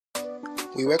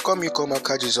We welcome you come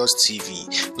Aka Jesus TV,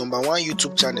 #1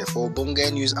 YouTube channel for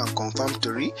Ogbonge news and confirmed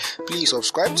story. Please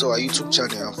subscribe to our YouTube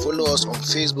channel and follow us on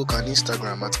Facebook and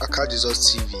Instagram at Aka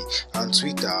Jesus TV and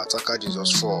Twitter at Aka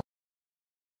Jesus 4.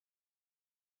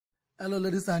 Hello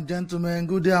ladies and gentlemen,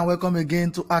 good day and welcome again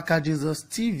to Aka Jesus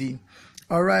TV.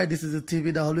 Alright, this is a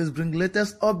TV that always brings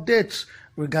latest updates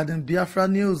regarding Biafra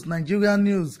news, Nigerian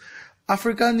news,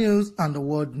 African news and the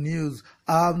world news.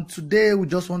 Today we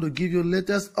just want to give you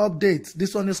latest updates.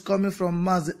 This one is coming from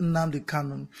Nnamdi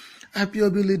Kanu.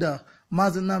 IPOB leader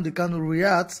Nnamdi Kanu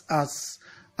reacts as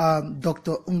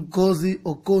Dr. Ngozi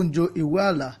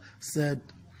Okonjo-Iweala said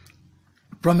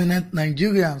prominent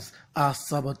Nigerians are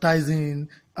sabotaging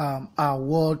our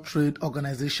World Trade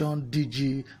Organization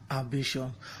DG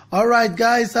ambition. All right,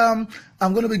 guys, I'm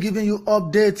going to be giving you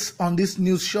updates on this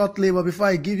news shortly. But before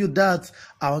I give you that,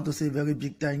 I want to say a very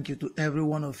big thank you to every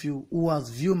one of you who has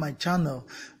viewed my channel,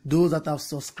 those that have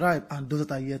subscribed and those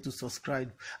that are yet to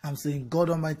subscribe. I'm saying God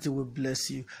Almighty will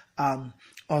bless you and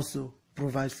also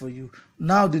provide for you.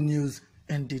 Now the news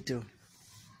in detail.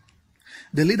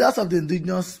 The leaders of the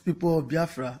indigenous people of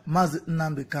Biafra,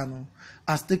 Nnamdi Kanu,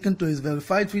 has taken to his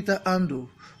verified Twitter handle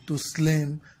to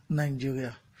slam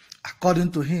Nigeria.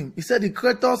 According to him, he said the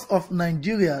creators of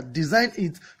Nigeria designed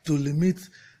it to limit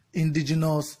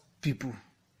indigenous people.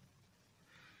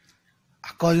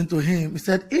 According to him, he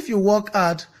said if you work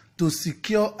hard to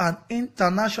secure an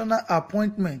international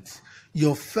appointment,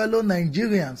 your fellow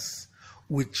Nigerians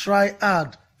will try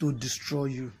hard to destroy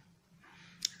you.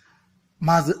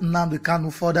 Nnamdi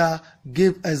Kanu further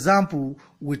gave example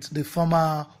with the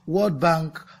former World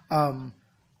Bank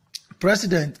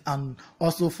president and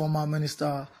also former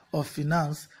Minister of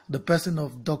Finance, the person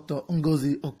of Dr.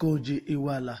 Ngozi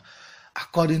Okonjo-Iweala.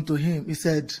 According to him, he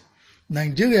said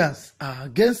Nigerians are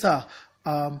against her.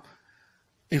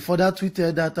 He further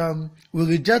tweeted that we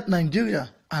reject Nigeria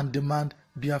and demand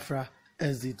Biafra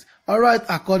exit. Alright,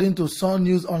 according to Sun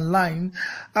News Online,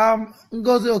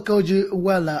 Ngozi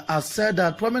Okonjo-Iweala has said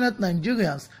that prominent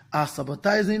Nigerians are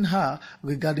sabotaging her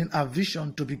regarding her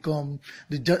vision to become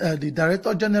the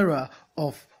Director General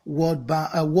of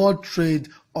World Trade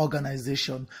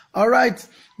Organization. Alright,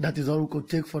 that is all we could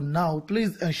take for now.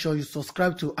 Please ensure you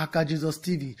subscribe to Aka Jesus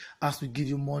TV as we give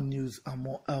you more news and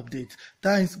more updates.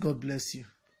 Thanks, God bless you.